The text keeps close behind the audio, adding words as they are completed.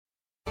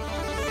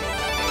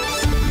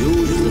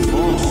Use the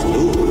Force,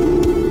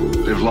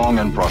 Luke. Live long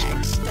and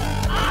prosper.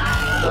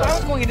 I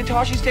was going into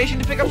Toshi Station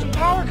to pick up some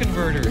power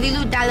converters.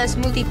 Lilu Dallas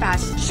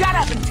Multipass. Shut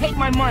up and take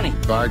my money.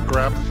 By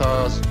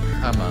Grabthar's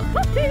hammer,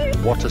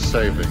 what a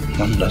saving.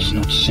 One does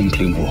not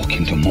simply walk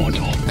into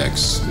Mordor.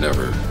 X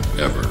never,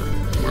 ever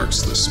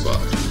marks the spot.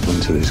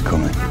 Winter is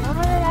coming.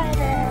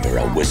 You're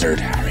a wizard,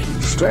 Harry.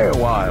 Stay a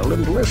while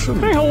and listen.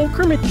 Hey, old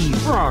Kermit the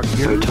Frog.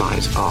 Bow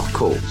ties are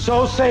cool.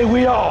 So say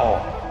we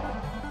all.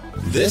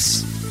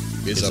 This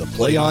is a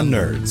Play on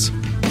Nerds.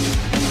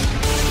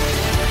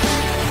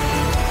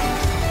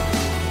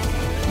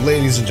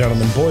 Ladies and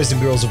gentlemen, boys and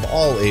girls of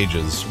all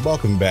ages,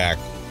 welcome back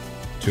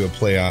to A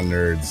Play on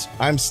Nerds.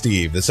 I'm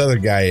Steve. This other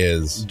guy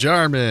is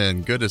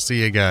Jarman. Good to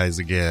see you guys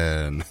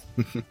again.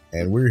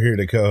 and we're here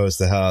to co-host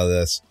the hell of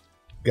this.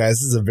 Guys,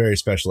 this is a very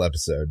special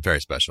episode.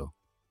 Very special.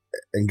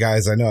 And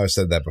guys, I know I've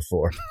said that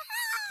before.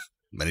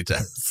 Many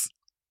times.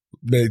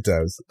 Many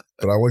times.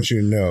 But I want you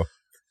to know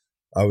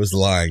I was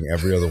lying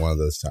every other one of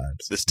those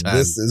times. This time,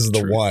 this is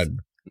the one.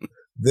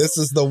 This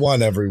is the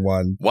one,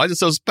 everyone. Why is it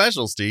so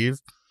special, Steve?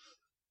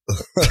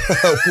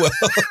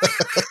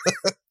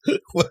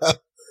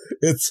 well,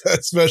 it's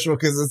special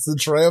because it's the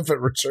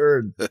triumphant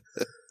return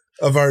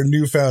of our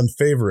newfound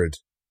favorite,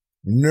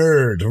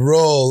 Nerd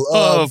Roll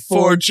of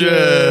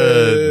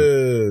Fortune.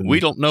 We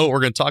don't know what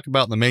we're going to talk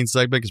about in the main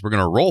segment because we're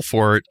going to roll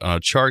for it on a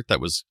chart that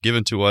was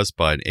given to us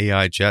by an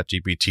AI chat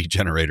GPT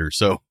generator.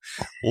 So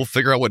we'll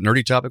figure out what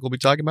nerdy topic we'll be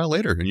talking about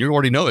later. And you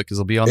already know it because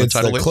it'll be on the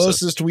title. It's the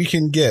closest we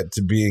can get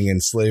to being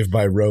enslaved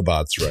by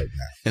robots right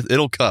now.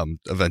 It'll come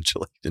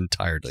eventually,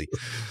 entirely.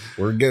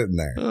 We're getting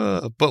there.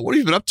 But what have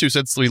you been up to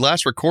since we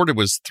last recorded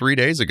was 3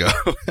 days ago?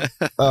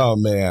 Oh,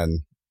 man.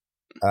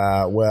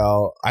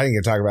 Well, I didn't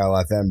get to talk about a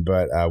lot then,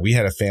 but we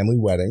had a family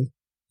wedding.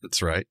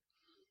 That's right.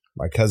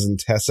 My cousin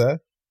Tessa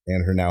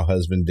and her now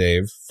husband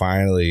Dave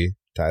finally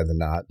tied the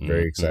knot.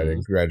 Very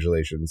exciting.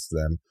 Congratulations to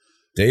them.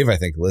 Dave, I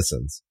think,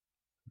 listens.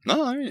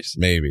 Oh, nice.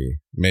 Maybe.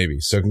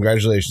 So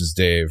congratulations,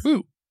 Dave.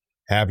 Woo.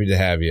 Happy to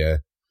have you,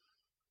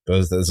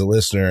 both as a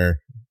listener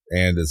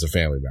and as a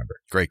family member.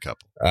 Great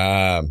couple.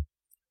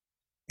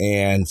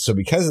 And so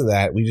because of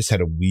that, we just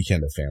had a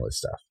weekend of family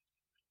stuff.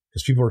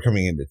 Because people were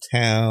coming into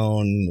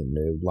town, and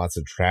there were lots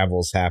of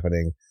travels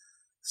happening.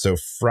 So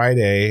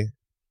Friday,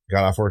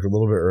 got off work a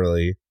little bit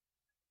early,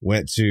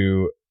 went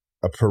to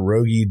a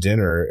pierogi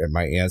dinner at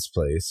my aunt's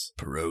place.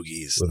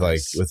 Pierogies. With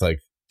like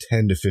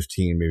 10 to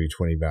 15, maybe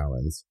 20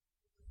 balance.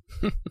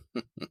 And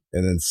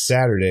then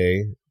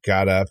Saturday,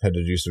 got up, had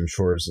to do some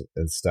chores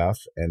and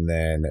stuff, and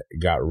then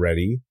got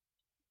ready,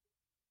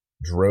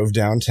 drove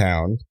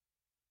downtown,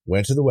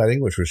 went to the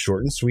wedding, which was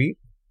short and sweet.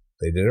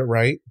 They did it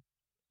right.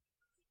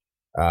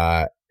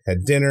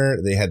 Had dinner.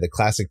 They had the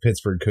classic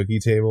Pittsburgh cookie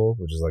table,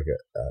 which is like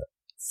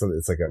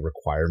it's like a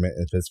requirement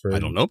in Pittsburgh. I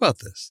don't know about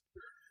this.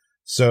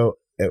 So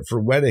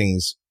for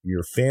weddings,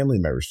 your family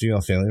members,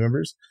 female family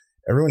members,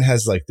 everyone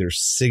has like their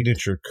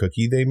signature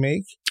cookie they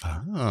make.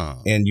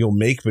 Oh. And you'll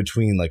make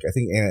between like, I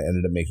think Anna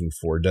ended up making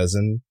 4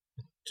 dozen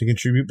to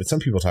contribute, but some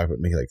people talk about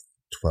making like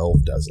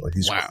 12 dozen, like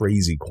these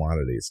crazy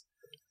quantities.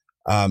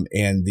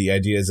 And the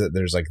idea is that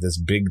there's like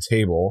this big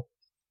table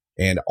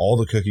and all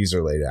the cookies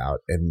are laid out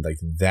and like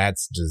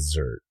that's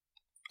dessert.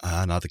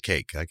 Not the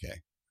cake.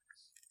 Okay.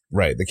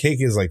 Right. The cake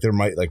is like there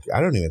might like,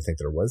 I don't even think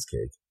there was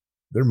cake.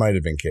 There might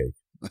have been cake.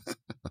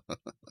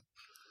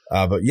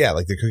 But yeah,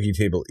 like the cookie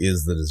table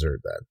is the dessert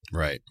then.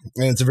 Right.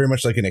 And it's very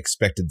much like an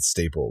expected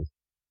staple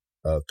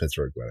of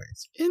Pittsburgh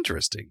weddings.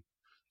 Interesting.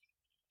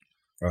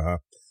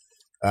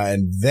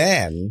 And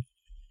then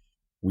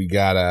we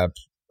got up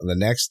the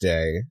next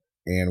day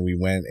and we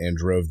went and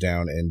drove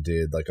down and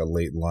did like a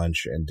late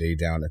lunch and day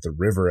down at the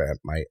river at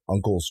my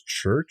uncle's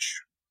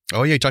church.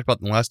 Oh, yeah. You talked about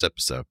it in the last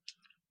episode.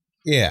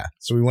 Yeah.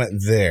 So we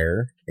went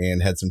there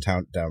and had some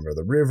time down by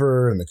the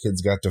river and the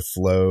kids got to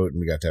float and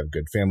we got to have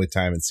good family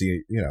time and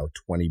see,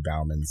 20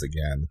 Baumans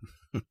again.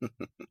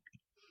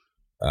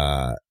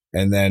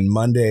 And then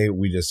Monday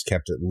we just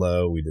kept it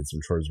low. We did some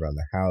chores around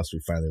the house.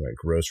 We finally went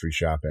grocery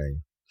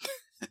shopping.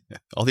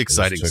 All the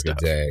exciting stuff.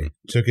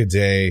 Took a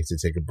day to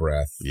take a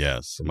breath.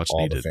 Yes. Much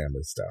all needed. The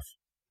family stuff.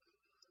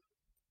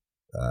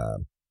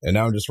 And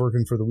now I'm just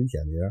working for the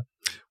weekend,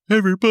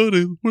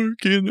 Everybody's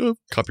working up.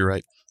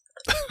 Copyright.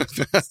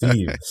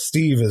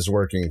 Steve is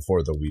working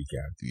for the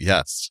weekend.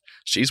 Yes.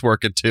 She's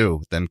working too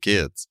with them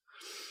kids.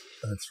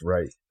 That's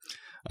right.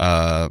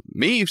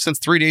 Me, since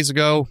 3 days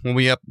ago when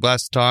we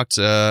last talked,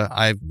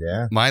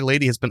 my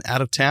lady has been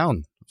out of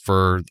town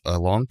for a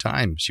long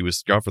time. She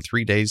was gone for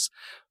 3 days,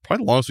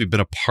 probably the longest we've been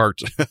apart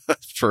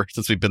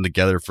since we've been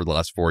together for the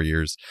last 4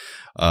 years.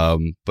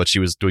 But she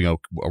was doing a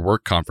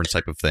work conference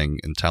type of thing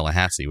in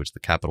Tallahassee, which is the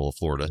capital of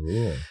Florida.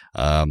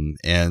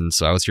 And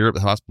so I was here at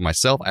the hospital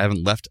myself. I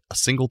haven't left a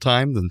single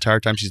time the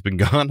entire time she's been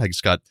gone. I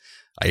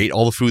ate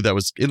all the food that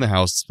was in the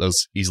house that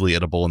was easily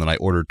edible, and then I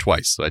ordered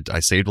twice. So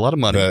I saved a lot of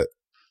money.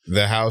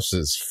 The house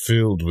is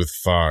filled with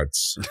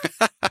farts.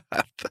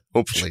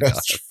 Hopefully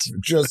not.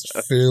 Just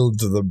filled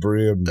to the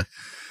brim.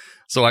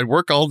 So I'd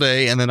work all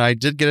day, and then I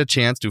did get a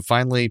chance to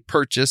finally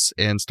purchase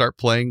and start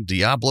playing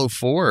Diablo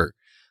 4.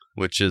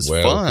 which is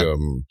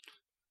fun.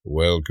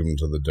 Welcome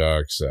to the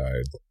dark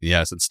side.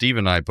 Yes, and Steve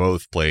and I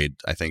both played,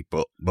 I think,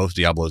 both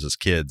Diablos as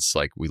kids.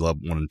 Like, we love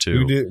 1 and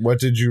 2. What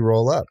did you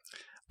roll up?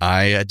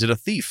 I did a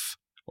thief,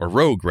 or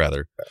rogue,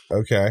 rather.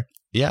 Okay.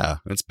 Yeah,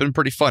 it's been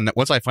pretty fun.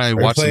 Once I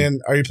finally watched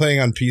Are you playing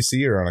on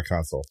PC or on a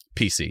console?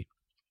 PC.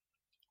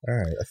 All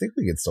right. I think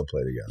we can still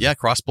play together. Yeah,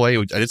 crossplay.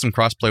 I did some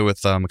crossplay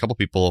with a couple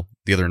people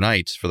the other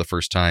night for the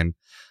first time.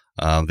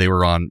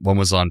 One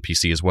was on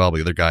PC as well, but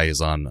the other guy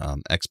is on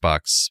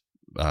Xbox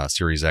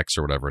Series X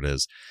or whatever it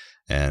is.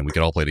 And we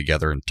could all play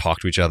together and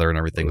talk to each other and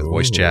everything with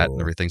voice chat and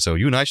everything. So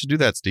you and I should do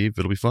that, Steve.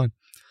 It'll be fun.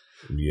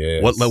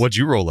 Yes. What'd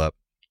you roll up?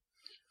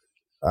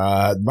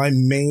 My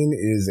main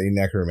is a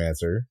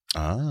necromancer.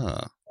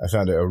 Ah. I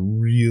found it a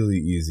really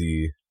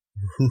easy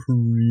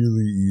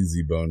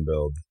bone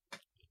build.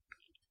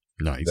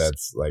 Nice.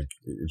 That's like,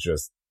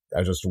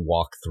 I just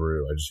walk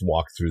through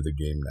the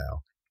game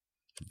now.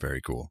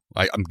 Very cool.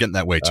 I'm getting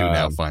that way too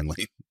now,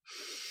 finally.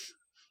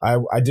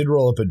 I did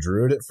roll up a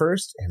druid at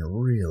first and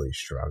really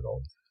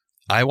struggled.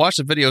 I watched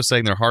a video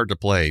saying they're hard to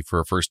play for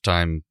a first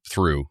time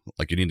through.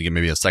 Like, you need to get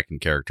maybe a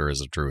second character as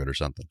a druid or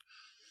something.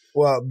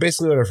 Well,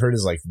 basically what I've heard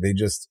is like they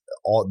just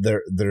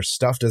their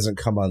stuff doesn't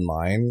come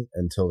online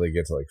until they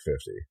get to like 50.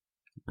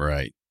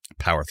 Right.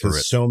 Power through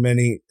it. So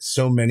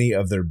many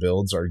of their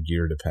builds are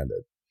gear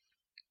dependent.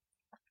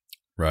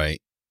 Right.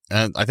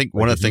 And I think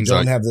like one of the things you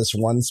don't have this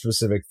one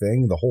specific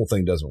thing, the whole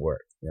thing doesn't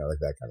work. Like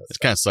that kind of stuff. It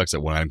kind of sucks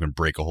that one item can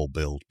break a whole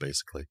build,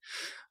 basically.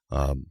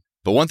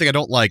 But one thing I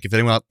don't like, if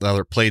anyone out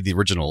there played the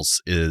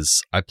originals,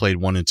 is I played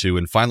 1 and 2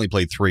 and finally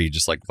played 3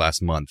 just like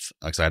last month,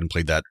 because I hadn't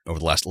played that over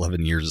the last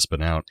 11 years it's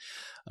been out,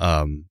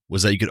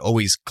 was that you could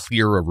always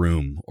clear a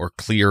room or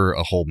clear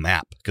a whole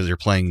map because you're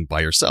playing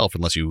by yourself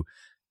unless you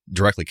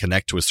directly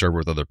connect to a server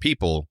with other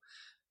people.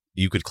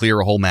 You could clear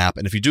a whole map,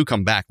 and if you do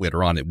come back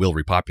later on, it will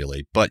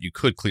repopulate, but you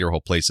could clear a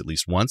whole place at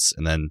least once,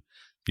 and then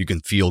you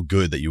can feel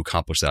good that you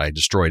accomplished that. I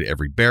destroyed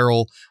every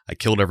barrel, I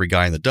killed every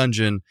guy in the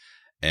dungeon,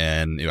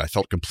 and I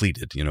felt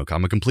completed.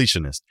 I'm a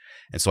completionist.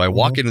 And so I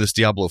walk into this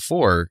Diablo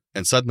 4,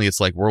 and suddenly it's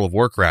like World of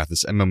Warcraft,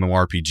 this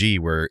MMORPG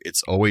where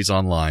it's always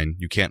online.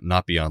 You can't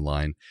not be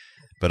online,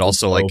 but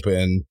also like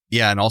open.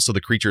 Yeah, and also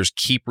the creatures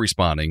keep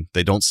respawning.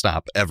 They don't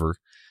stop ever.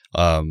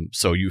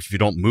 So if you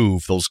don't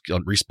move, those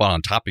respawn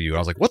on top of you. And I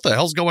was like, what the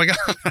hell's going on?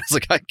 I was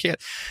like, I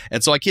can't.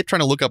 And so I keep trying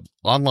to look up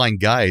online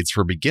guides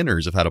for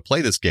beginners of how to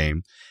play this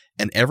game.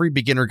 And every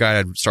beginner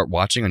guide I start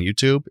watching on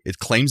YouTube, it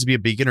claims to be a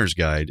beginner's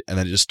guide. And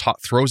then it just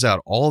throws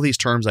out all these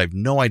terms. I have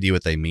no idea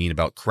what they mean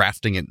about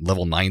crafting at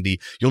level 90.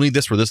 You'll need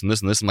this for this and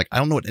this and this. I'm like, I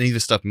don't know what any of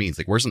this stuff means.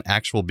 Like, where's an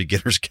actual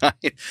beginner's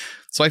guide?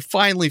 So I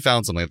finally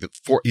found something.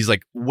 He's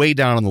like way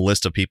down on the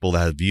list of people that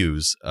have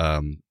views.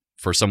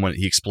 For someone,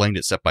 he explained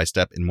it step by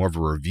step in more of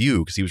a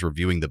review because he was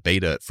reviewing the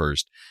beta at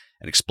first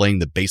and explaining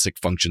the basic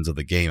functions of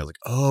the game. I was like,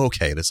 oh,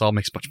 okay, this all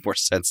makes much more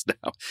sense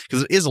now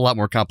because it is a lot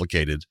more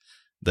complicated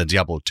than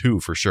Diablo 2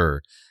 for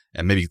sure,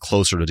 and maybe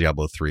closer to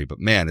Diablo 3. But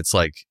man, it's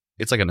like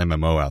an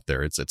MMO out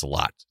there. It's a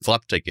lot. It's a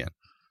lot to take in.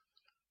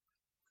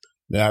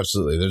 Yeah,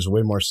 absolutely. There's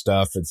way more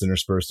stuff. It's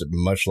interspersed at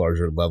much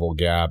larger level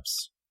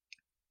gaps.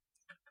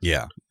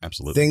 Yeah,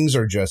 absolutely. Things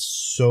are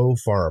just so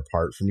far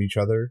apart from each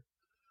other.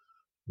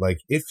 Like,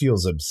 it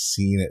feels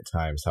obscene at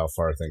times how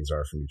far things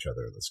are from each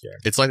other in this game.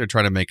 It's like they're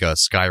trying to make a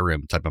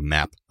Skyrim type of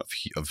map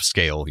of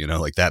scale,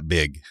 like that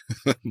big.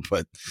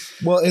 But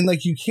well, and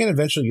like you can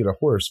eventually get a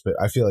horse, but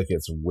I feel like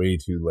it's way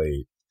too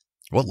late.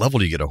 What level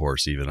do you get a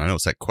horse even? I know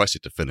it's that quest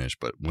to finish,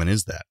 but when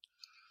is that?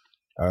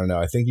 I don't know.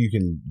 I think you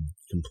can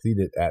complete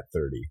it at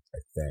 30, I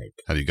think.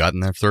 Have you gotten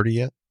there 30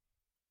 yet?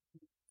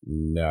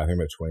 No, I think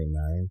I'm at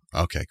 29.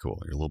 Okay, cool.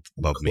 You're a little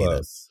above me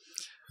then.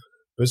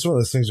 But it's one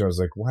of those things where I was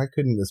like, why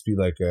couldn't this be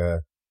like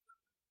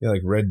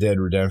like Red Dead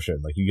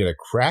Redemption? Like, you get a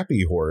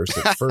crappy horse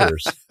at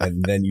first,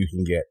 and then you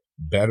can get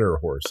better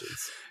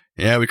horses.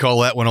 Yeah, we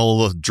call that one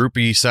old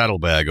Droopy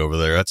Saddlebag over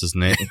there. That's his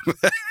name.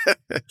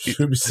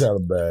 Droopy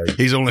Saddlebag.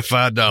 He's only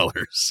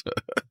 $5.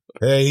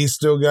 Hey, he's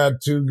still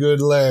got 2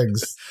 good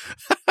legs.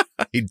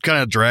 He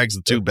kind of drags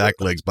the 2 back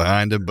legs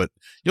behind him, but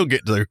you'll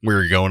get to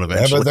where you're going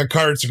eventually. Yeah, but the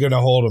cart's going to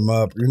hold him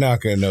up. You're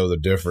not going to know the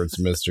difference,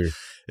 mister.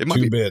 It might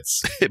 2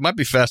 bits. It might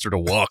be faster to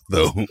walk,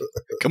 though.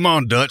 Come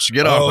on, Dutch,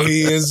 get off. Oh,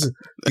 he is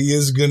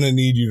going to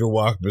need you to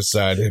walk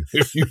beside him.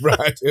 If you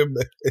ride him,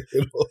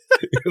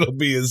 it'll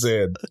be his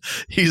head.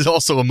 He's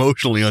also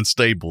emotionally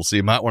unstable, so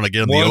you might want to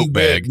get him the oat 1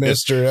 bit, bag.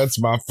 mister.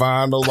 That's my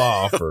final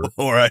offer.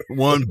 All right,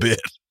 1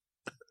 bit.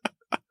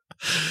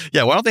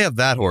 Yeah, why don't they have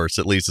that horse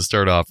at least to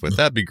start off with?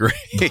 That'd be great.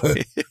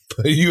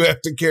 But you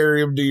have to carry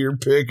him to your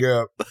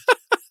pickup.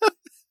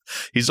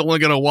 He's only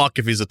going to walk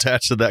if he's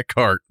attached to that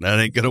cart. That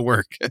ain't going to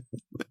work.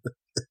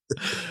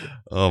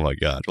 Oh, my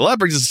God. Well, that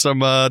brings us some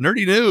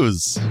nerdy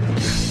news.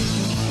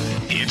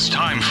 It's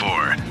time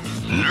for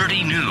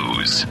Nerdy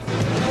News.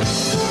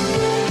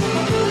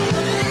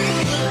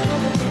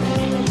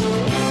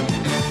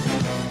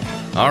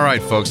 All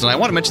right, folks. And I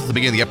want to mention at the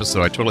beginning of the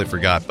episode, I totally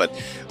forgot, but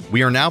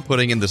we are now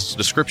putting in the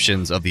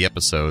descriptions of the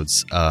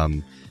episodes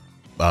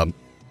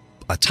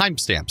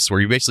timestamps where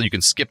you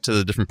can skip to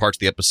the different parts of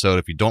the episode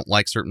if you don't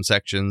like certain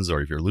sections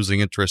or if you're losing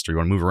interest or you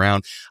want to move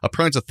around.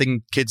 Apparently, it's a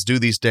thing kids do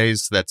these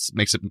days that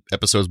makes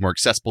episodes more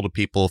accessible to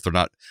people if they're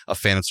not a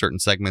fan of certain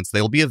segments.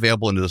 They'll be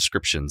available in the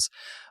descriptions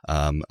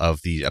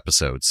of the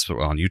episodes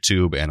on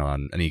YouTube and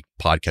on any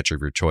podcatcher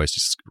of your choice.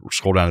 Just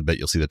scroll down a bit,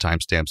 you'll see the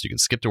timestamps. You can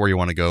skip to where you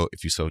want to go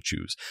if you so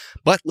choose.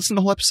 But listen to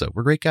the whole episode.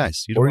 We're great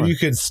guys. You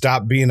could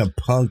stop being a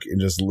punk and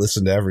just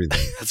listen to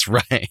everything. That's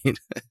right.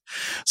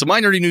 So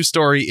my nerdy news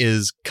story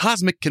is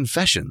Cosmic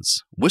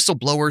Confessions.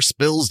 Whistleblower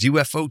spills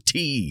UFO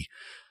tea.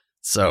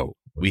 So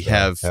we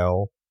have...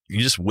 Hell? You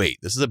just wait.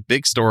 This is a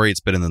big story. It's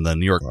been in the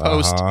New York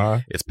Post.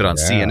 It's been on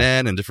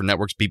CNN and different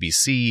networks,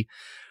 BBC.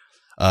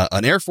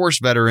 An Air Force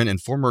veteran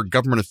and former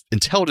Government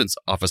Intelligence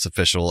Office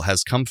official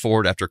has come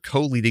forward after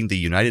co-leading the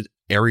United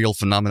Aerial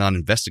Phenomenon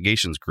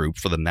Investigations Group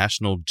for the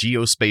National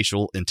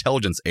Geospatial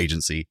Intelligence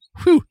Agency.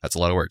 Whew, that's a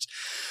lot of words.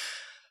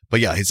 But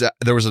yeah,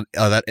 there was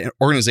that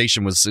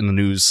organization was in the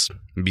news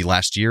maybe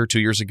last year, 2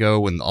 years ago,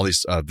 when all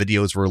these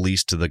videos were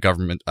released to the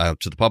government,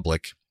 to the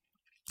public,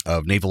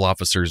 of naval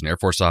officers and Air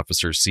Force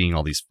officers seeing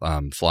all these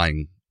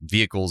flying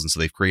vehicles. And so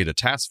they've created a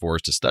task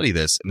force to study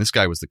this. And this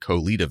guy was the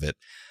co-lead of it.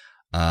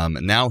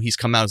 Now he's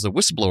come out as a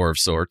whistleblower of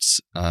sorts.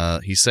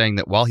 He's saying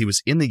that while he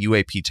was in the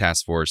UAP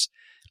task force,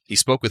 he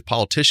spoke with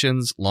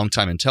politicians,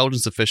 longtime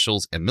intelligence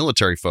officials, and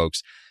military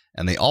folks,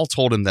 and they all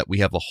told him that we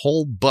have a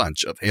whole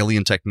bunch of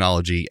alien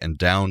technology and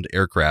downed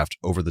aircraft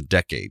over the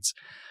decades.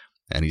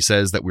 And he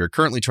says that we're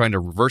currently trying to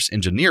reverse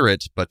engineer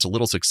it, but to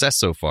little success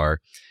so far.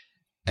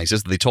 And he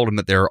says that they told him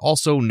that there are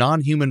also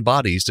non-human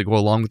bodies to go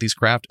along with these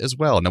craft as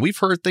well. Now, we've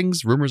heard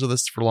rumors of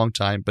this for a long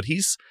time, but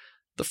he's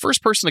the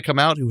first person to come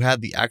out who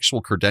had the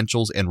actual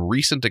credentials and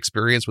recent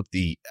experience with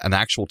an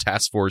actual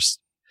task force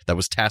that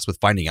was tasked with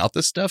finding out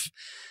this stuff.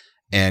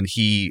 And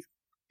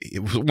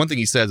one thing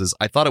he says is,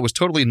 I thought it was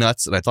totally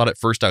nuts, and I thought at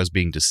first I was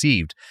being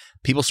deceived.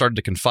 People started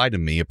to confide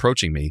in me,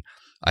 approaching me.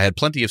 I had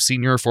plenty of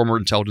senior former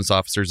intelligence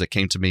officers that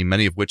came to me,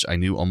 many of which I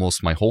knew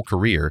almost my whole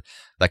career,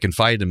 that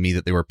confided in me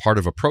that they were part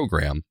of a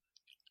program.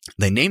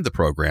 They named the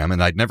program,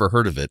 and I'd never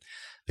heard of it.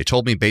 They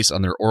told me based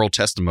on their oral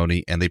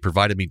testimony, and they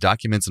provided me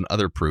documents and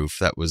other proof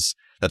that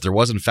there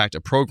was in fact a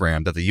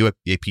program that the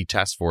UAP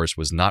task force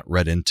was not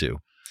read into.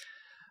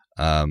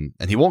 And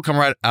he won't come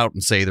right out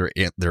and say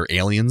they're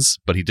aliens,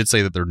 but he did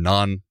say that they're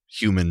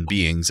non-human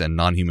beings and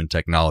non-human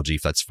technology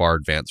that's far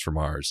advanced from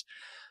ours.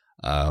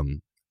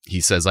 He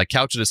says, I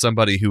couch it as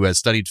somebody who has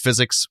studied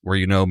physics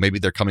where, maybe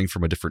they're coming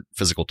from a different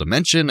physical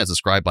dimension as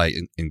described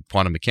in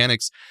quantum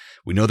mechanics.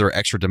 We know there are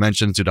extra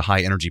dimensions due to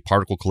high energy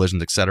particle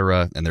collisions,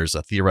 etc. And there's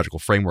a theoretical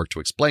framework to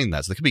explain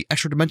that. So they could be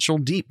extra dimensional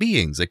deep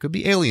beings. They could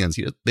be aliens.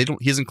 He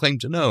hasn't claimed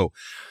to know.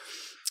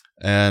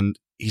 And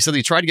he said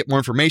he tried to get more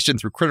information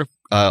through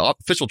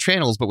official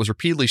channels, but was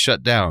repeatedly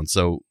shut down.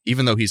 So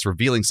even though he's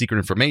revealing secret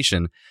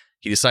information,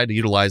 he decided to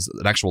utilize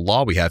an actual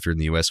law we have here in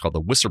the U.S. called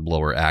the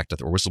Whistleblower Act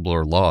or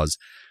whistleblower laws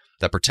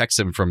that protects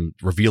him from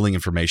revealing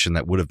information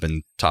that would have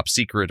been top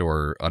secret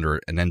or under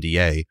an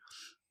NDA.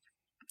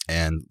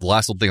 And the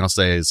last little thing I'll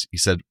say is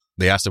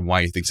they asked him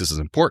why he thinks this is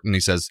important.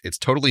 He says, it's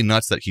totally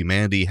nuts that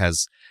humanity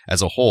has,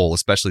 as a whole,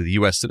 especially the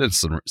U.S.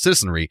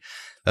 citizenry,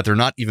 that they're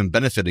not even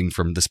benefiting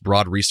from this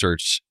broad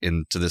research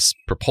into this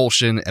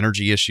propulsion,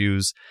 energy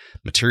issues,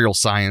 material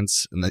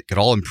science, and that could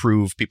all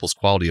improve people's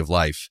quality of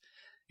life.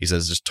 He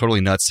says, it's just totally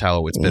nuts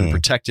how it's been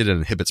protected and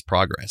inhibits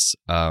progress.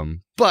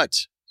 But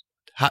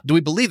do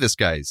we believe this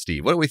guy,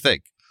 Steve? What do we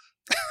think?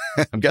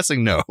 I'm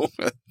guessing no.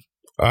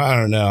 I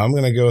don't know. I'm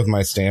going to go with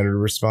my standard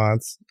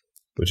response,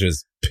 which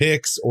is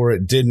pics or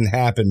it didn't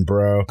happen,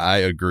 bro. I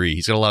agree.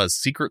 He's got a lot of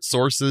secret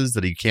sources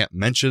that he can't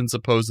mention,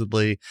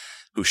 supposedly,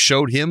 who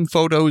showed him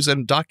photos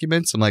and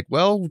documents. I'm like,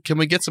 well, can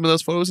we get some of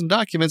those photos and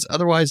documents?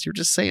 Otherwise, you're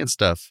just saying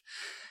stuff.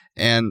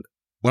 And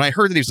when I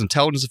heard that he was an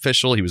intelligence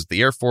official, he was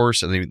the Air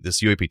Force and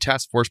this UAP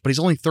task force, but he's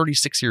only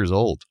 36 years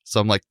old. So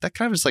I'm like, that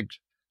kind of just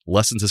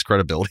lessens his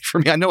credibility for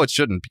me. I know it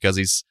shouldn't because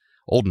he's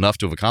old enough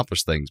to have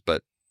accomplished things,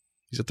 but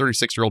he's a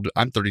 36-year-old.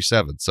 I'm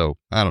 37, so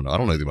I don't know. I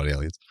don't know anything about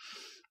aliens.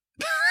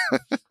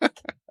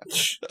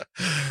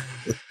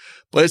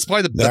 But it's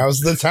probably now's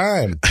the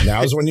time.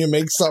 Now's when you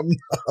make something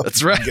up.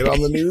 That's right. Get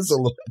on the news a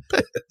little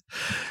bit.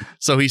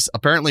 So he's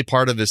apparently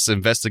part of this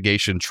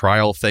investigation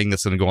trial thing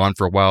that's going to go on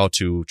for a while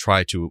to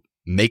try to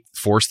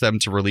force them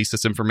to release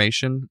this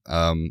information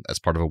as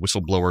part of a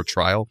whistleblower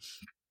trial.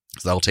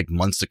 So that'll take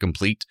months to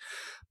complete.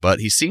 But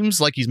he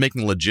seems like he's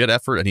making a legit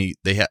effort, and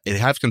they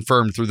have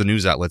confirmed through the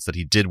news outlets that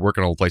he did work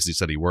in all the places he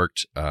said he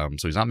worked. So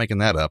he's not making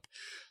that up.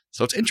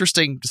 So it's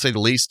interesting, to say the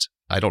least.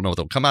 I don't know what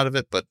will come out of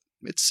it, but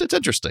it's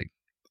interesting.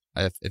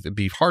 It'd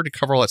be hard to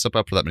cover all that stuff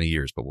up for that many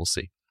years, but we'll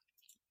see.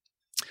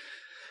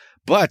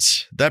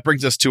 But that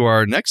brings us to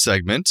our next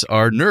segment,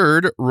 our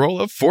Nerd Roll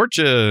of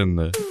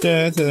Fortune.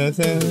 Da, da,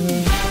 da.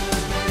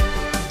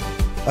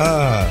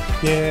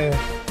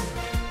 Yeah.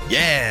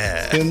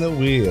 Yeah. Spin the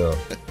wheel.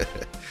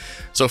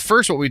 So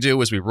first what we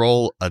do is we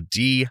roll a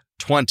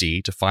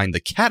D20 to find the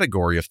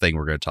category of thing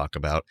we're going to talk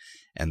about,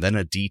 and then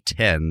a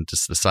D10 to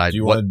decide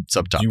what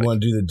subtopic. Do you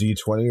want to do the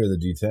D20 or the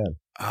D10?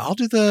 I'll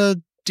do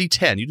the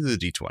D10. You do the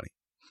D20.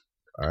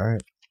 All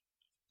right.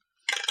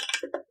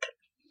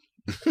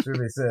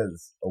 Survey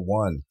says a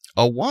 1.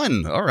 A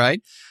 1. All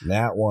right.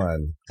 Nat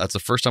 1. That's the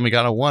first time we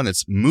got a 1.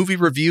 It's movie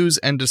reviews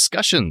and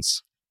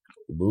discussions.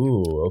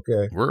 Ooh,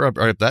 okay. We're up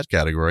right up that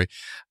category.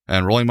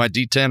 And rolling my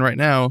D10 right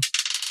now,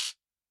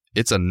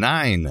 it's a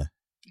 9.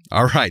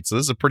 All right. So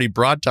this is a pretty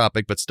broad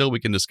topic, but still we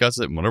can discuss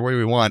it in whatever way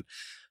we want.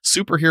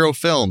 Superhero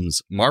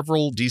films,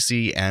 Marvel,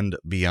 DC, and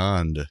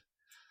beyond.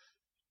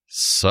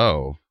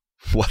 So,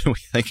 what do we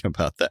think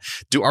about that?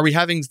 Are we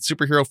having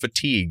superhero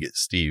fatigue,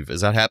 Steve?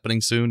 Is that happening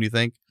soon, do you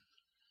think?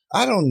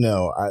 I don't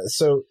know.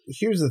 So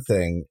here's the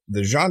thing.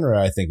 The genre,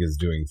 I think, is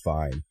doing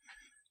fine.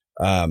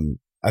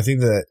 I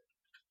think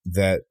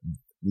that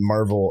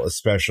Marvel,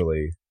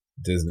 especially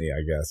Disney, I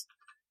guess,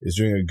 is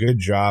doing a good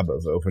job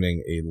of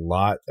opening a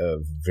lot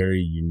of very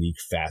unique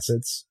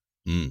facets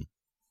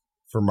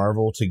for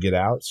Marvel to get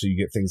out. So you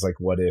get things like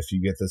What If,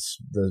 you get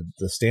the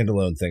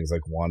standalone things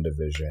like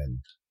WandaVision.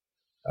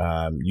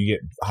 You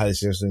get highly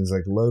successful things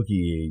like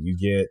Loki. You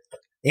get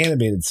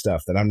animated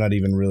stuff that I'm not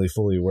even really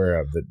fully aware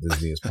of that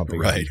Disney is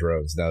pumping out in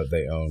droves now that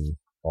they own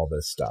all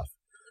this stuff.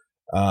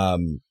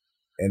 And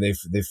they've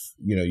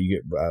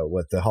you get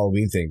what the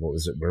Halloween thing. What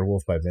was it?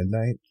 Werewolf by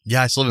Midnight?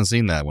 Yeah, I still haven't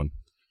seen that one.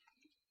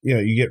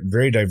 You get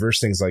very diverse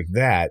things like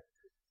that,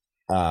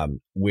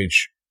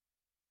 which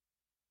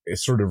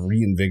is sort of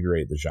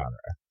reinvigorate the genre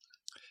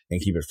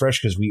and keep it fresh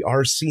because we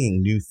are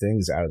seeing new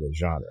things out of the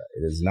genre.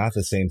 It is not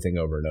the same thing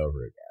over and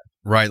over again.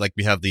 Right, like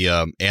we have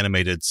the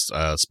animated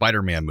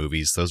Spider-Man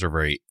movies. Those are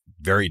very,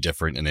 very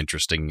different and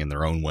interesting in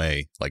their own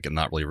way. Like,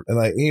 not really. And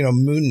like,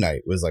 Moon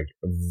Knight was like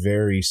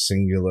very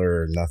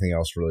singular, nothing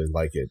else really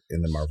like it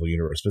in the Marvel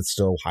universe, but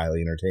still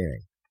highly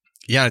entertaining.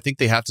 Yeah, I think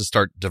they have to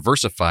start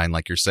diversifying,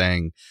 like you're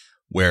saying,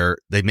 where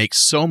they make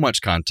so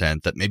much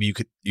content that maybe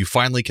you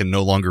finally can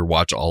no longer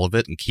watch all of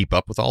it and keep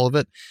up with all of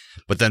it,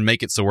 but then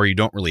make it so where you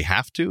don't really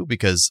have to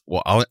because,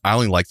 well, I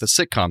only like the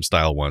sitcom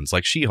style ones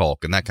like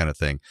She-Hulk and that kind of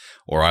thing,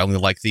 or I only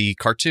like the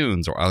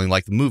cartoons, or I only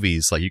like the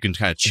movies. Like you can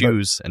kind of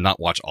choose and not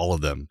watch all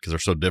of them because they're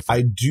so different.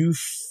 I do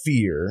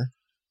fear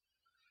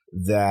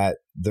that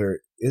there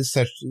is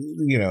such,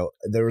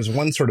 there was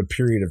one sort of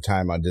period of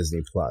time on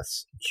Disney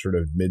Plus, sort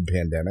of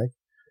mid-pandemic,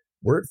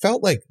 where it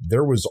felt like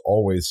there was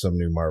always some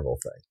new Marvel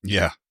thing.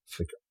 Yeah.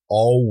 Like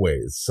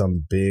always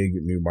some big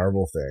new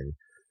Marvel thing.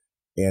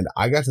 And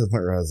I got to the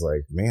point where I was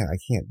like, man, I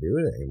can't do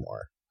it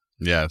anymore.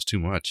 Yeah, it's too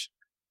much.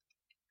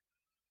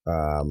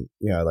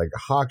 Like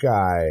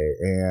Hawkeye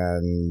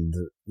and,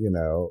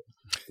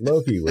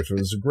 Loki, which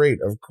was great,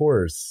 of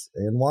course.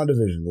 And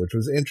WandaVision, which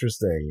was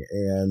interesting.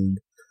 And,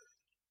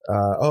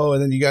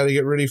 and then you got to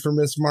get ready for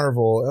Miss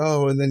Marvel.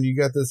 Oh, and then you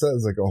got this. I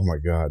was like, oh my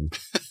God.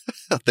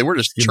 They were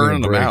just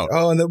churning them out.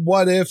 Oh, and then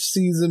What If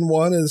season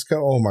 1 is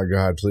coming? Oh my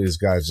God, please,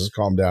 guys, just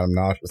calm down. I'm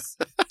nauseous.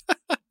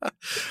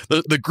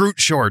 the Groot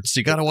shorts.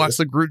 You got to watch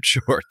the Groot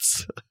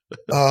shorts.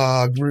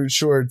 Groot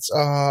shorts.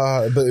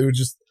 But it was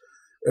just,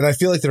 and I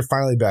feel like they're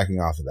finally backing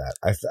off of that.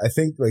 I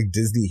think like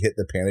Disney hit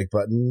the panic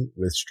button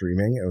with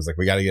streaming. It was like,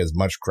 we got to get as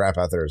much crap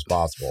out there as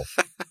possible.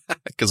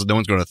 Because no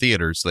one's going to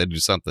theaters, so they do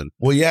something.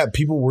 Well, yeah,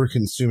 people were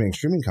consuming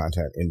streaming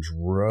content in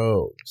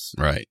droves.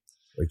 Right.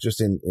 Like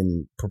just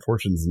in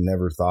proportions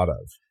never thought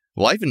of.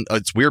 Well,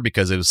 it's weird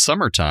because it was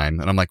summertime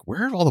and I'm like,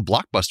 where have all the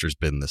blockbusters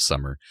been this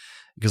summer?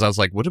 Because I was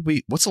like,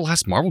 what's the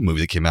last Marvel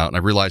movie that came out? And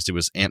I realized it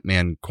was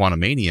Ant-Man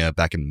Quantumania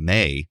back in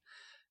May.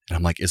 And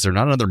I'm like, is there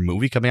not another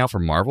movie coming out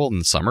from Marvel in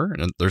the summer?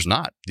 And there's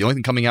not. The only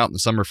thing coming out in the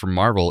summer from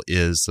Marvel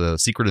is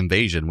Secret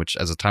Invasion, which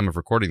as of time of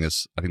recording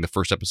this, I think the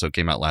first episode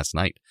came out last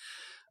night.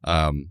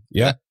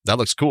 That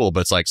looks cool, but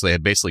it's like, so they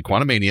had basically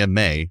Quantumania in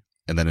May.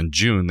 And then in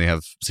June, they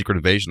have Secret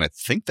Invasion. I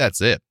think that's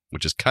it,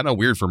 which is kind of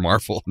weird for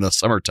Marvel in the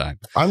summertime.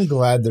 I'm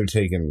glad they're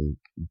taking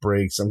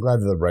breaks. I'm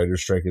glad that the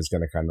writer's strike is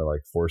going to kind of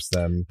like force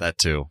them. That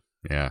too.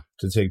 Yeah.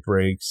 To take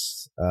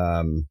breaks.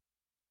 I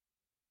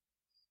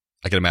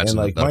can imagine.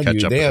 And like,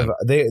 mind you,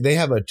 they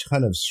have a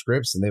ton of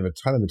scripts and they have a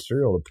ton of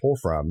material to pull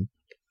from.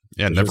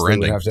 Yeah, never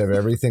ending. They would have to have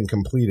everything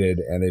completed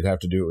and they'd have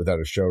to do it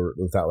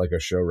without like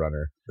a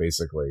showrunner,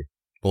 basically.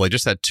 Well, they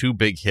just had 2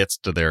 big hits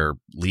to their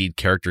lead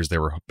characters they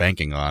were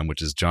banking on,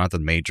 which is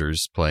Jonathan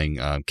Majors playing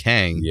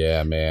Kang.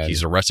 Yeah, man.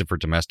 He's arrested for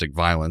domestic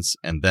violence.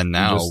 And then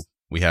now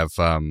we have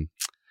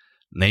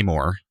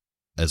Namor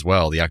as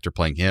well, the actor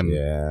playing him,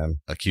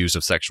 accused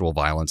of sexual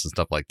violence and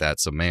stuff like that.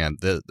 So, man,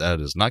 that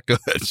is not good.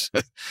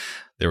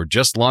 They were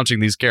just launching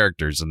these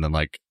characters, and then,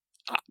 like,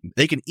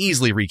 they can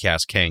easily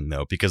recast Kang,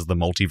 though, because of the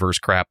multiverse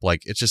crap.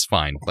 Like, it's just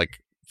fine. Like,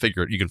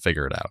 you can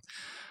figure it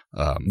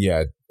out.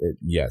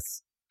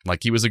 Yes.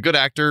 Like, he was a good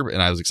actor,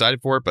 and I was excited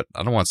for it, but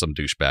I don't want some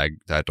douchebag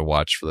that I had to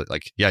watch for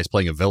he's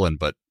playing a villain,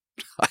 but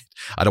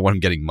I don't want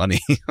him getting money.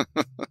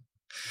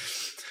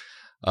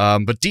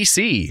 But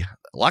DC,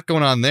 a lot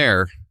going on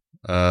there.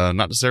 Not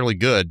necessarily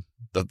good.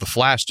 The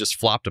Flash just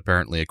flopped,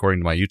 apparently, according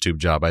to my YouTube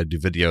job. I do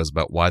videos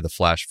about why the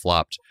Flash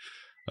flopped.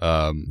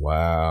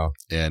 Wow.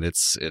 And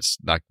it's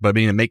not, but I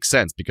mean, it makes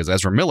sense because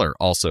Ezra Miller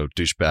also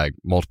douchebag,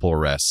 multiple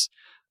arrests.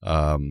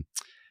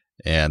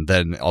 And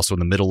then also in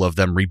the middle of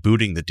them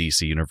rebooting the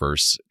DC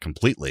universe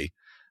completely,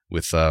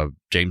 with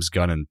James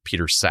Gunn and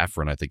Peter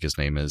Safran, I think his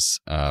name is.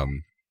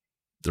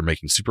 They're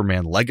making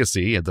Superman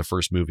Legacy at the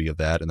first movie of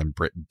that, and then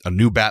a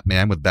new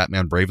Batman with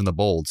Batman Brave and the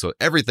Bold. So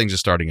everything's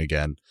just starting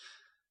again.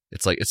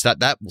 It's like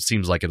that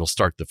seems like it'll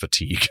start the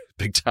fatigue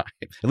big time,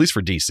 at least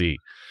for DC.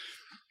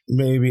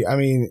 Maybe. I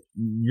mean,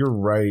 you're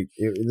right.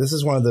 This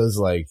is one of those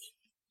like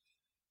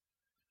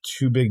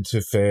too big to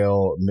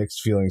fail,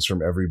 mixed feelings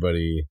from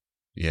everybody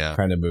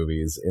kind of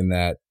movies, in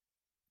that,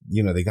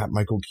 you know, they got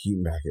Michael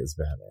Keaton back as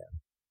Batman.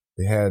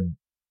 They had,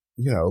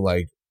 you know,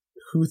 like,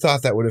 who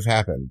thought that would have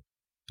happened?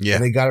 Yeah.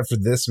 And they got it for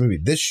this movie.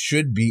 This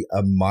should be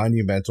a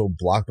monumental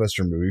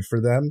blockbuster movie for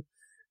them.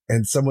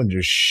 And someone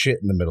just shit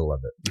in the middle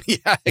of it.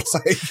 Yeah.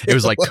 It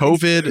was like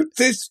COVID,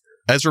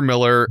 Ezra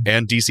Miller,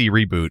 and DC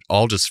reboot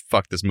all just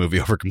fucked this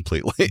movie over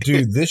completely.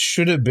 Dude, this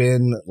should have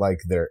been like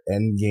their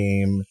end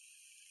game.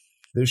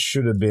 This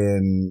should have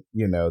been,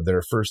 you know,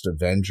 their first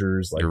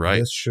Avengers. Like, you're right.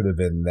 This should have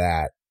been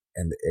that.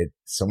 And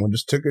someone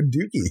just took a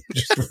dookie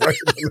just right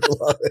in the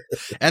middle of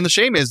it. And the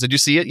shame is, did you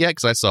see it yet?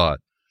 Because I saw it.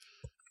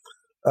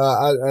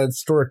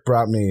 Stork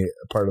brought me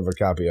part of a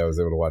copy I was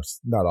able to watch,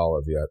 not all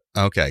of yet.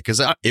 Okay,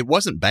 because it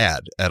wasn't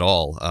bad at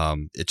all.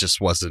 It just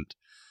wasn't,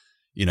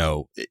 you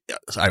know,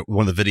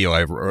 one of the video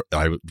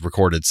I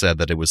recorded said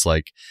that it was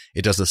like,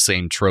 it does the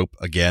same trope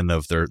again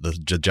of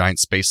the giant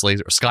space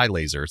laser, or sky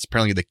laser. It's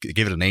apparently they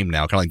gave it a name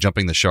now, kind of like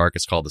Jumping the Shark.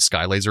 It's called the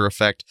sky laser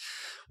effect,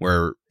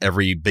 where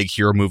every big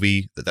hero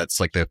movie that's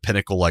like the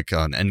pinnacle, like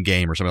on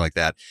Endgame or something like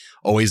that,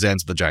 always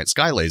ends with a giant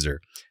sky laser.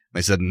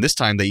 They said, and this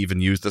time they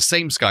even used the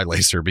same sky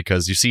laser,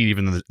 because you see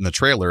even in the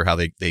trailer how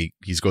he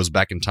goes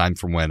back in time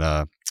from when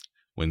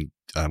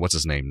what's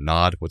his name?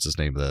 What's his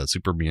name? The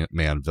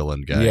Superman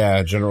villain guy.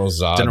 Yeah, General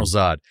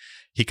Zod.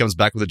 He comes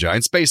back with a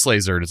giant space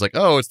laser, and it's like,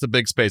 oh, it's the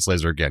big space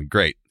laser again.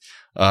 Great.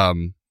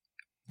 And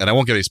I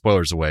won't give any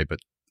spoilers away, but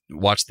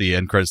watch the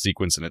end credit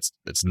sequence, and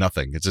it's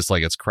nothing. It's just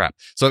like, it's crap.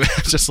 So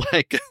it's just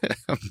like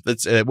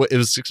it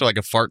was sort of like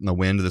a fart in the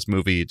wind. This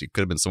movie, it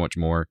could have been so much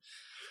more.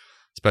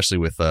 Especially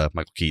with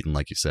Michael Keaton,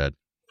 like you said.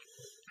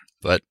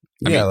 But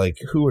I mean, like,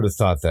 who would have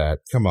thought that?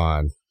 Come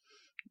on.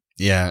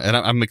 Yeah,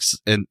 and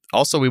and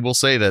also we will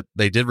say that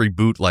they did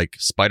reboot like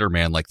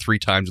Spider-Man like 3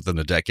 times within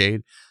a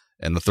decade,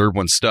 and the third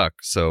one stuck.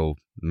 So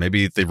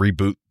maybe if they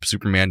reboot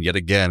Superman yet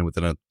again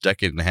within a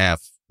decade and a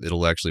half,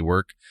 it'll actually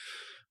work.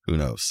 Who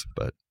knows?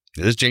 But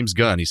it is James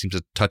Gunn. He seems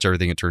to touch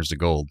everything and turns to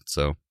gold.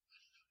 So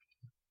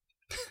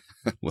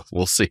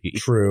we'll see.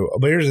 True.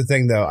 But here's the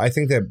thing, though. I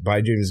think that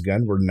by James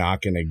Gunn, we're not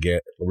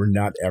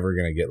ever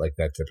going to get like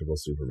that typical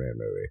Superman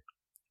movie.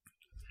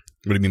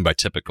 What do you mean by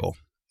typical?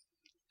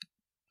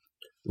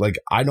 Like,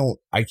 I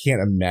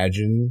can't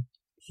imagine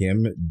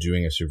him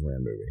doing a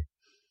Superman movie.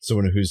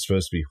 Someone who's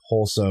supposed to be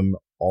wholesome,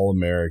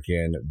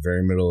 all-American,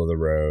 very middle of the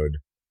road.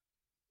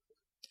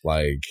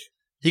 Like,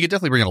 he could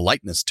definitely bring a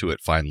lightness to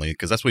it finally,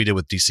 because that's what he did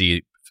with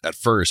DC at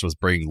first, was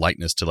bring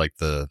lightness to like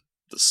the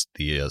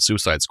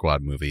Suicide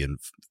Squad movie and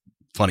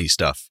funny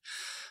stuff.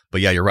 But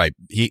yeah, you're right.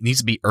 He needs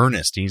to be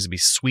earnest. He needs to be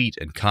sweet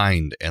and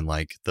kind and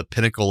like the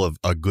pinnacle of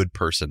a good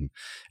person,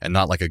 and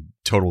not like a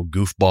total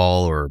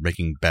goofball or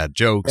making bad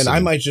jokes. And I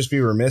might just be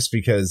remiss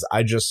because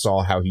I just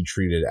saw how he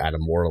treated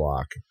Adam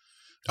Warlock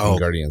in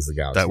Guardians of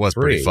the Galaxy. That was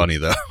 3. pretty funny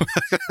though.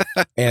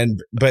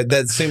 But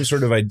that same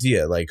sort of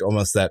idea, like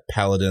almost that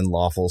paladin,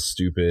 lawful,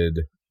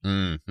 stupid.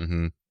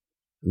 Mm-hmm.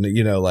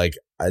 You know, like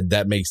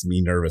that makes me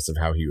nervous of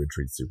how he would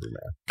treat Superman.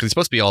 Because he's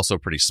supposed to be also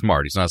pretty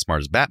smart. He's not as smart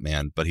as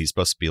Batman, but he's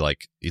supposed to be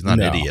like, he's not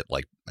an idiot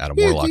like Adam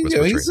Warlock was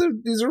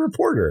portrayed. He's a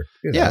reporter.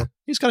 Yeah,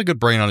 he's got a good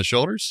brain on his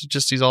shoulders.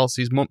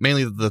 He's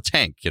mainly the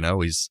tank, you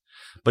know. He's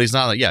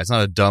not he's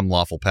not a dumb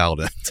lawful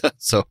paladin.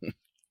 So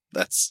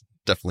that's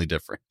definitely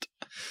different.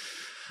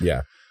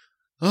 Yeah.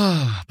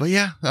 But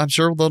yeah, I'm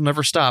sure they'll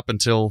never stop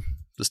until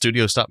the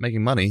studios stop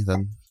making money.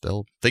 Then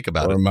they'll think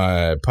about it. Or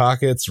my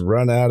pockets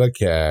run out of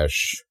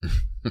cash.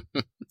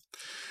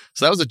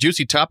 So that was a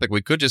juicy topic.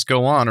 We could just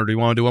go on, or do you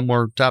want to do one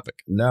more topic?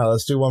 No,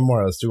 let's do one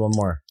more.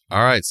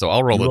 All right, so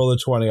I'll roll the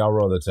 20, I'll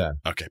roll the 10.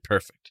 Okay,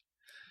 perfect.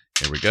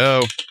 Here we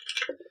go.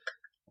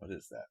 What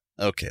is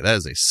that? Okay, that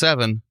is a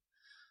 7,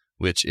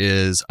 which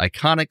is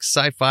iconic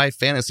sci-fi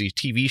fantasy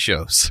TV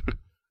shows.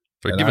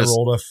 And I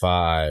rolled a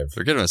 5.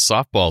 They're giving us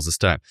softballs this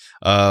time.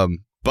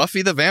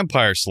 Buffy the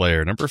Vampire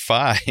Slayer, number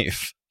 5.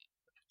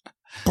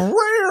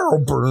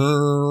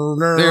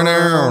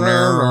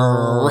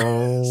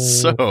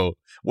 So,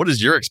 what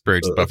is your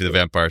experience with Buffy the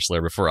Vampire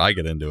Slayer before I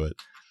get into it?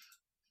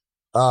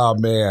 Oh,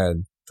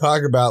 man.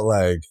 Talk about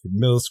like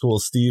middle school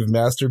Steve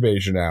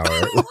masturbation hour.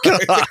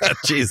 God,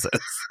 Jesus.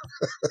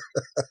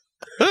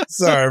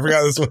 Sorry, I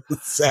forgot this was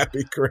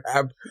sappy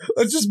crap.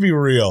 Let's just be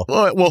real.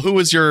 Well, who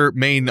was your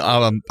main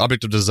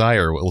object of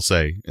desire, we'll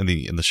say, in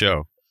the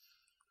show?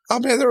 Oh,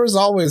 man, there was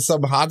always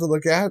something hot to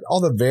look at. All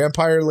the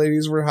vampire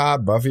ladies were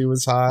hot. Buffy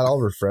was hot. All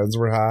her friends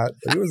were hot.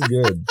 It was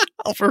good.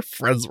 All her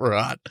friends were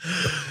hot.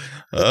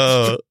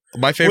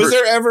 My favorite. Was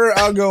there ever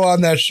I'll go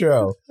on that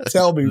show?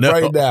 Tell me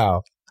right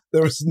now.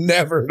 There was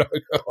never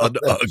an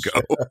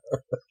Uggo.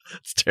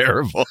 It's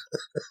terrible.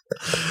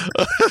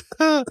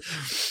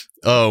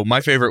 Oh,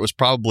 my favorite was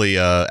probably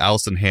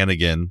Allison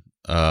Hannigan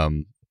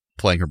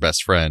playing her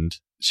best friend.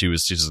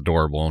 She's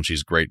adorable and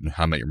she's great in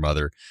How I Met Your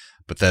Mother.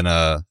 But then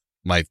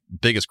my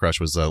biggest crush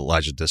was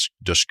Elijah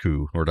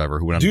Dushku or whatever,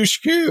 who went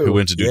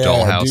to do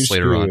Dollhouse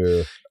later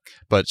on.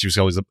 But she was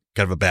always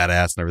kind of a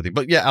badass and everything.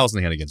 But yeah,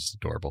 Allison Hannigan's just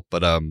adorable.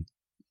 But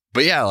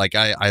yeah, like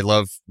I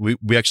love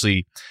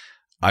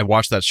I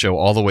watched that show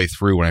all the way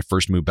through when I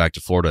first moved back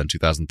to Florida in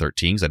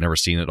 2013 because I'd never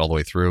seen it all the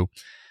way through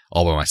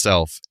all by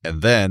myself.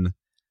 And then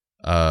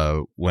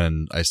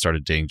when I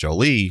started dating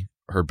Jolie,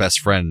 her best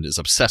friend is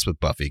obsessed with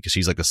Buffy because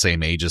she's like the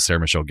same age as Sarah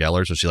Michelle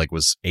Gellar. So she like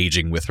was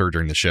aging with her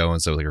during the show.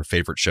 And so it was like her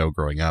favorite show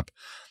growing up.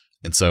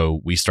 And so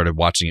we started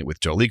watching it with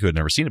Jolie, who had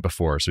never seen it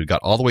before. So we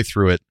got all the way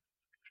through it.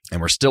 And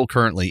we're still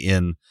currently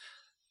in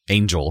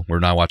Angel. We're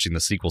now watching the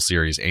sequel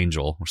series,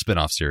 Angel, or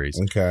spinoff series.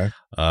 Okay.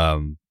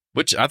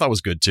 Which I thought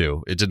was good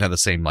too. It didn't have the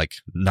same like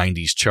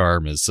 90s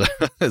charm as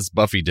as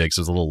Buffy did, so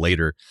it was a little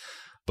later,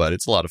 but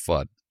it's a lot of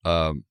fun.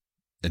 And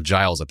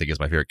Giles, I think, is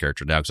my favorite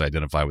character now because I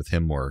identify with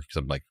him more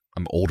because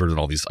I'm older than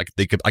all these. I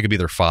could be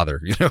their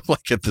father,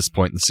 like at this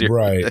point in the series.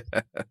 Right.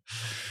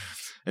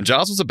 And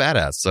Giles was a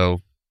badass, so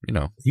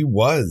he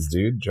was,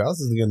 dude. Giles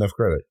doesn't get enough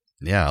credit.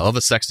 Yeah, I love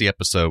the sexy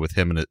episode with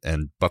him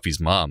and Buffy's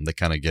mom. They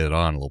kind of get it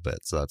on a little bit,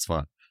 so that's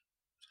fun.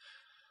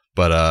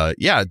 But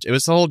yeah, it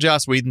was the whole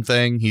Joss Whedon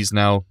thing. He's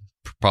now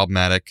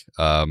problematic,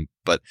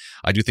 but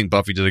I do think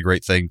Buffy did a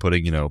great thing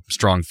putting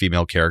strong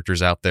female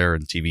characters out there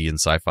in TV and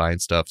sci-fi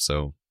and stuff.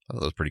 So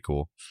that was pretty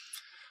cool.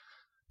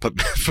 But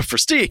for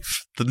Steve,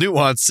 the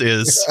nuance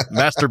is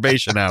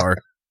masturbation hour.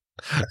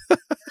 Hey,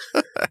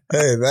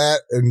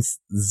 that and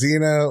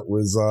Xena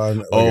was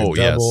on a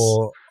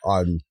double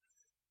on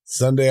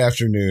Sunday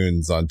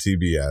afternoons on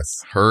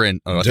TBS. Her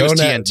and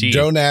TNT.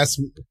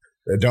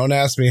 Don't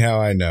ask me how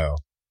I know.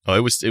 Oh,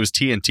 it was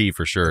TNT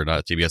for sure,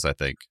 not TBS. I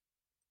think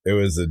it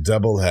was a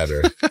double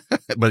header.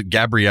 But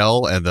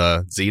Gabrielle and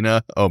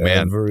Xena, oh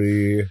man,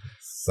 every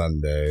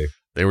Sunday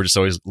they were just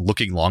always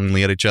looking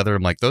longingly at each other.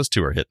 I'm like, those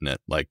two are hitting it.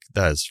 Like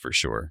that is for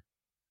sure.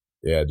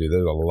 Yeah, dude,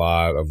 there's a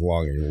lot of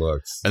longing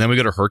looks. And then we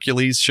go to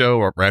Hercules show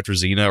or after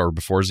Xena or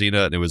before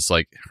Xena, and it was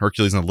like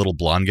Hercules and a little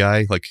blonde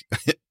guy. Like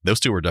those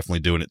two were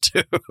definitely doing it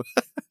too.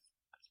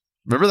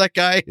 Remember that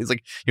guy? He's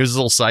like he was his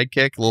little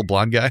sidekick, little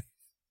blonde guy.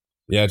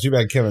 Yeah, too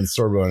bad Kevin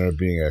Sorbo ended up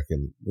being a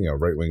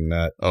right wing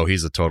nut. Oh,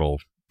 he's a total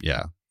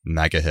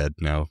MAGA head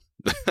now.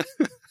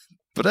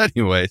 But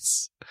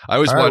anyways, I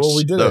always watch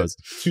those.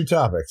 2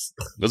 topics.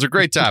 Those are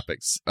great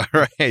topics. All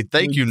right,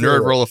 thank you,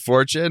 Nerd Roll of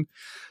Fortune.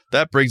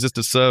 That brings us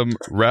to some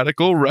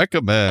radical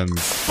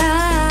recommends.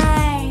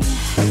 I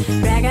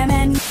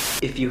recommend.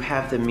 If you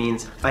have the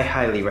means, I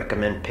highly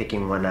recommend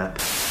picking one up.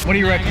 What do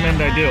you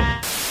recommend I do?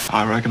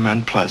 I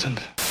recommend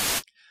Pleasant.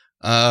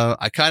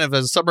 I kind of,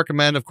 as a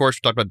sub-recommend, of course,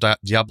 we talked about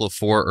Diablo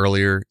 4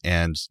 earlier,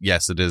 and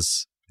yes, it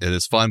is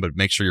fun, but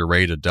make sure you're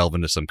ready to delve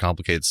into some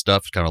complicated stuff.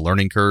 It's kind of a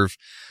learning curve.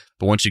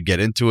 But once you get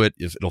into it,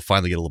 it'll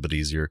finally get a little bit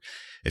easier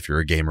if you're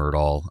a gamer at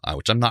all,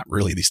 which I'm not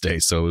really these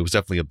days. So it was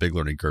definitely a big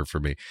learning curve for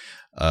me.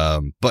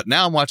 But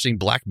now I'm watching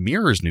Black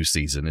Mirror's new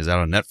season is out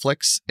on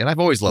Netflix. And I've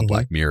always loved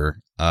Black Mirror.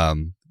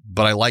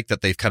 But I like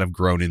that they've kind of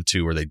grown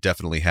into where they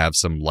definitely have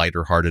some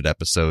lighter hearted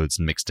episodes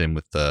mixed in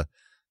with the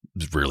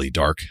really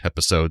dark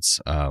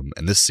episodes.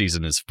 And this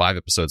season is 5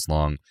 episodes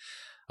long.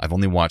 I've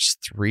only watched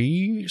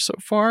 3 so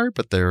far,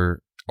 but they're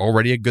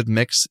already a good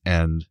mix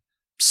and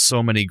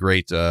so many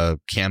great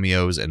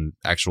cameos and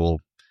actual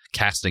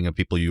casting of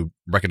people you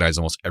recognize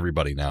almost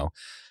everybody now.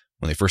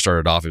 When they first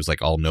started off, it was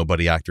like all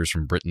nobody actors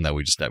from Britain that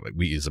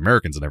we as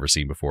Americans have never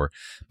seen before.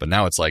 But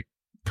now it's like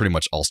pretty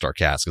much all-star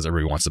cast because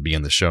everybody wants to be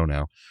in the show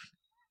now.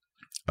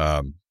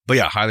 But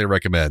yeah, highly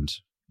recommend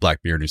Black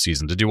Mirror new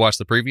season. Did you watch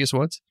the previous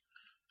ones?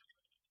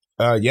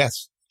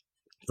 Yes,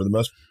 for the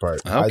most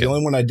part. Okay. The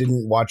only one I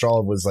didn't watch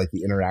all of was like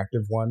the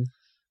interactive one.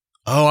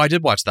 Oh, I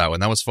did watch that one.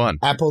 That was fun.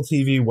 Apple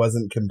TV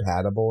wasn't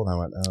compatible, and I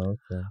went, oh,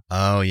 okay.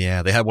 Oh,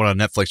 yeah. They had one on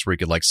Netflix where you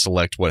could like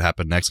select what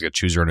happened next, like a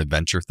choose your own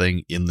adventure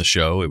thing in the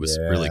show. It was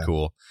really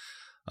cool.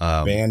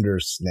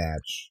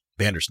 Bandersnatch,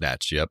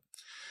 yep.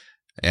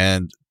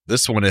 And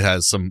this one, it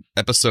has some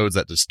episodes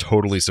that just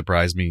totally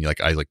surprised me.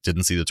 Like I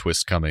didn't see the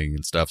twist coming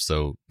and stuff,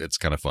 so it's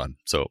kind of fun.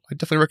 So I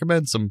definitely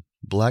recommend some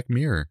Black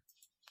Mirror.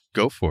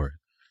 Go for it.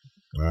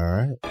 All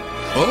right.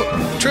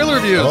 Oh, trailer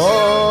reviews.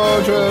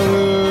 Oh,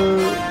 trailer.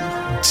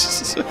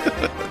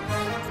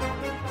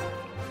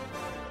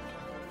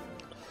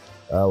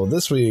 Well,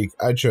 this week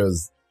I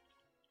chose.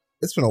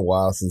 It's been a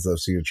while since I've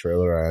seen a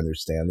trailer. I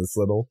understand this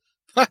little.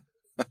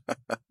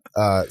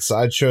 So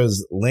I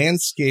chose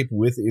Landscape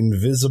with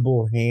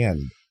Invisible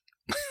Hand.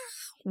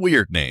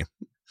 Weird name.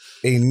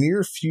 A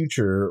near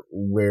future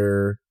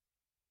where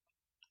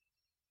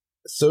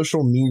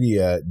social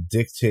media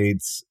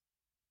dictates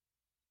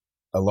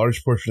a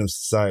large portion of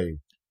society.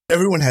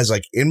 Everyone has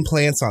like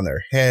implants on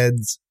their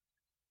heads,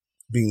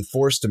 being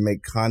forced to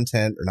make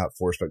content, or not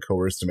forced, but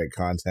coerced to make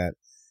content.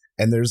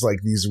 and there's like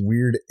these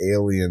weird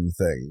alien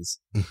things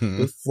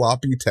with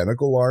floppy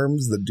tentacle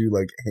arms that do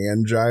like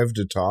hand jive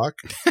to talk.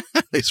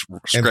 They and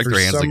scrape for their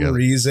hands some together.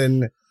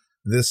 reason,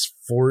 this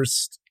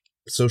forced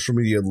social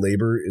media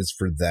labor is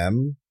for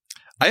them.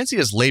 I didn't see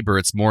it as labor.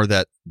 It's more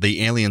that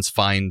the aliens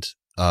find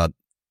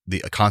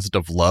the concept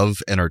of love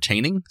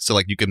entertaining. So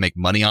like you can make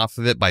money off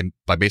of it by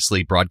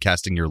basically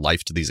broadcasting your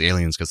life to these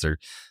aliens because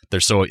they're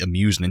so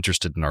amused and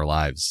interested in our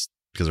lives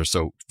because they're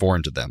so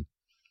foreign to them.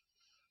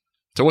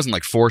 So it wasn't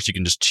like forced. You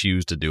can just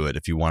choose to do it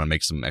if you want to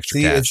make some extra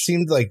cash. It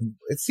seemed like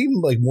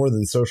more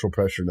than social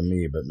pressure to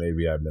me, but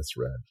maybe I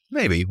misread.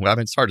 Maybe. Well, I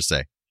mean, it's hard to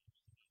say.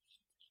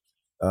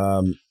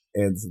 And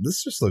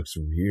this just looks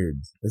weird.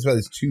 It's about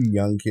these two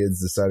young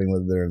kids deciding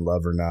whether they're in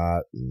love or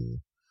not. And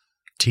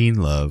teen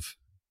love.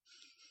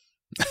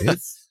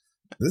 This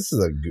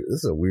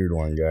is a weird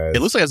one, guys.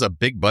 It looks like it has a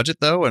big budget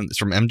though, and it's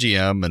from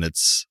MGM, and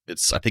it's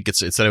I think it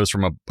said it was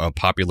from a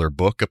popular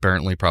book,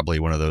 apparently, probably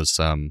one of those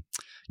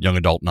young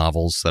adult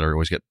novels that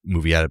always get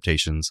movie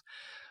adaptations.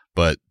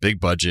 But big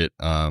budget,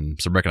 some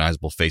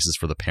recognizable faces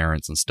for the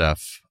parents and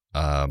stuff.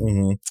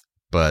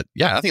 But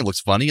yeah, I think it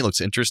looks funny. It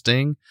looks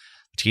interesting.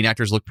 Teen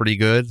actors look pretty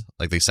good.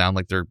 Like they sound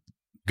like they're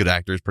good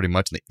actors pretty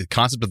much. The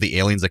concept of the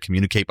aliens that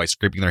communicate by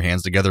scraping their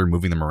hands together and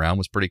moving them around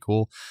was pretty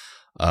cool.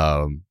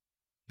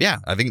 Yeah,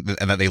 I think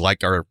and that they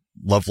like our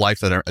love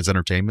life as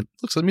entertainment.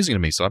 Looks amusing to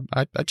me, so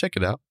I check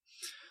it out.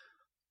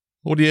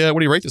 What do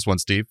you rate this one,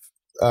 Steve?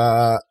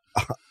 I'm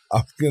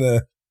gonna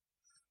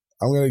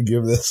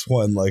give this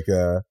one like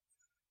a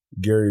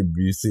Gary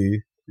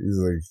Busey.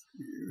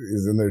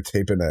 He's in there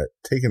taking an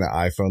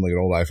iPhone, like an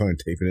old iPhone, and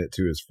taping it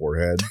to his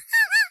forehead.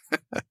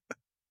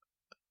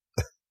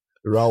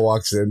 Raul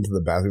walks into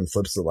the bathroom,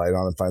 flips the light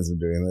on, and finds him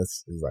doing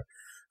this. He's like,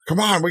 "Come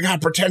on, we gotta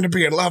pretend to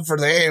be in love for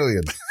the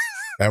alien."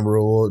 And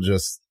Raul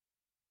just,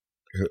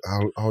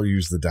 I'll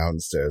use the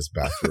downstairs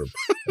bathroom.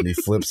 And he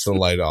flips the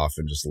light off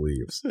and just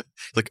leaves.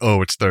 Like,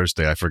 oh, it's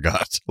Thursday. I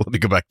forgot. Let me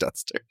go back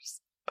downstairs.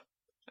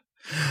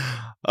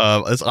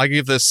 I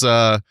give this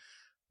a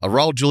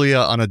Raul Julia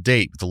on a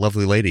date with a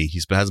lovely lady. He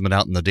hasn't been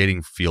out in the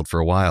dating field for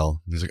a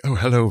while. He's like, "Oh,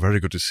 hello, very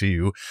good to see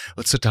you.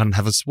 Let's sit down and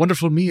have a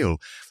wonderful meal."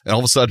 And all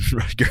of a sudden,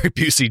 Gary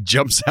Busey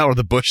jumps out of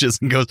the bushes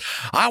and goes,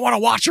 "I want to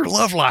watch your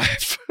love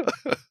life."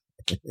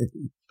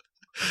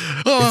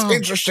 It's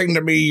interesting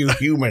to me, you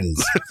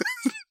humans.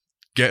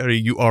 Gary,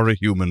 you are a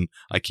human.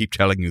 I keep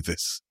telling you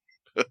this.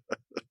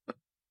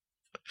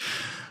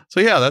 So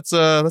yeah, that's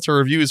our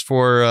reviews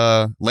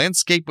for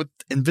Landscape with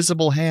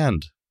Invisible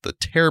Hand, the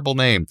terrible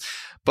name.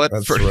 But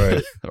that's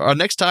right. Our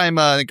next time,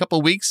 in a couple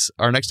of weeks,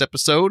 our next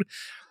episode,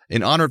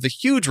 in honor of the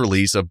huge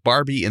release of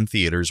Barbie in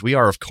theaters, we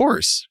are, of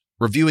course,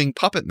 reviewing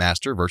Puppet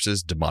Master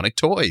versus Demonic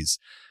Toys,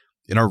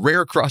 in our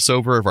rare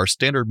crossover of our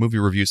standard movie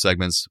review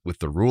segments with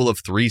the Rule of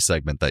Three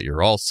segment that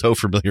you're all so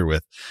familiar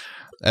with,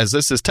 as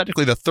this is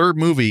technically the third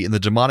movie in the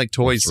Demonic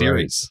Toys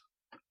series.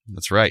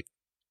 That's right.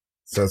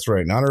 So that's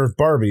right. In honor of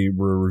Barbie,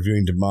 we're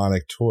reviewing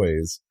Demonic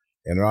Toys.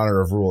 And in honor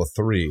of Rule of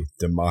Three,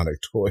 Demonic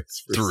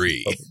Toys.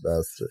 3. It's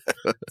going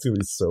to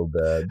be so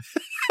bad.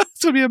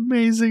 It's going to be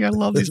amazing. I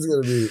love these.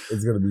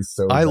 It's going to be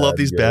so I bad, love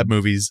these bad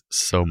movies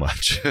so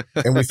much.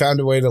 And we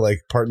found a way to like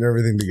partner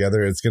everything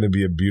together. It's going to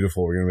be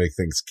beautiful. We're going to make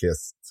things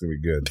kiss. It's going to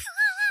be good.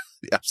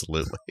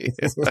 Absolutely.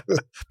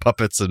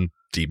 Puppets and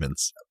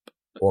demons.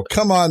 Well,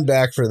 come on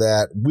back for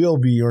that. We'll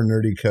be your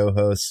nerdy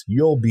co-hosts.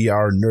 You'll be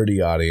our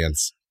nerdy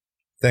audience.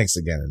 Thanks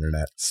again,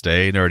 Internet.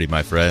 Stay nerdy,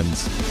 my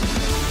friends.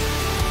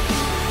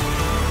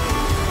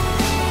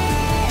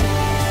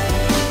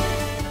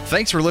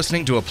 Thanks for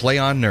listening to A Play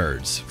on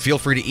Nerds. Feel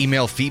free to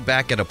email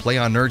feedback at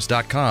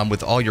aplayonnerds.com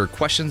with all your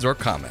questions or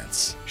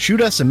comments. Shoot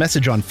us a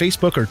message on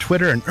Facebook or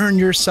Twitter and earn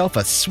yourself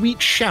a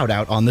sweet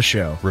shout-out on the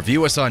show.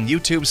 Review us on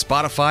YouTube,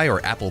 Spotify,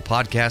 or Apple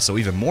Podcasts so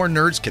even more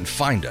nerds can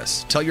find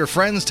us. Tell your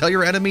friends, tell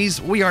your enemies,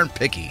 we aren't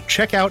picky.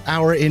 Check out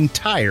our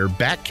entire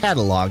back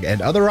catalog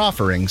and other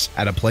offerings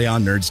at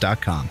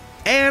aplayonnerds.com.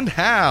 And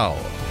how?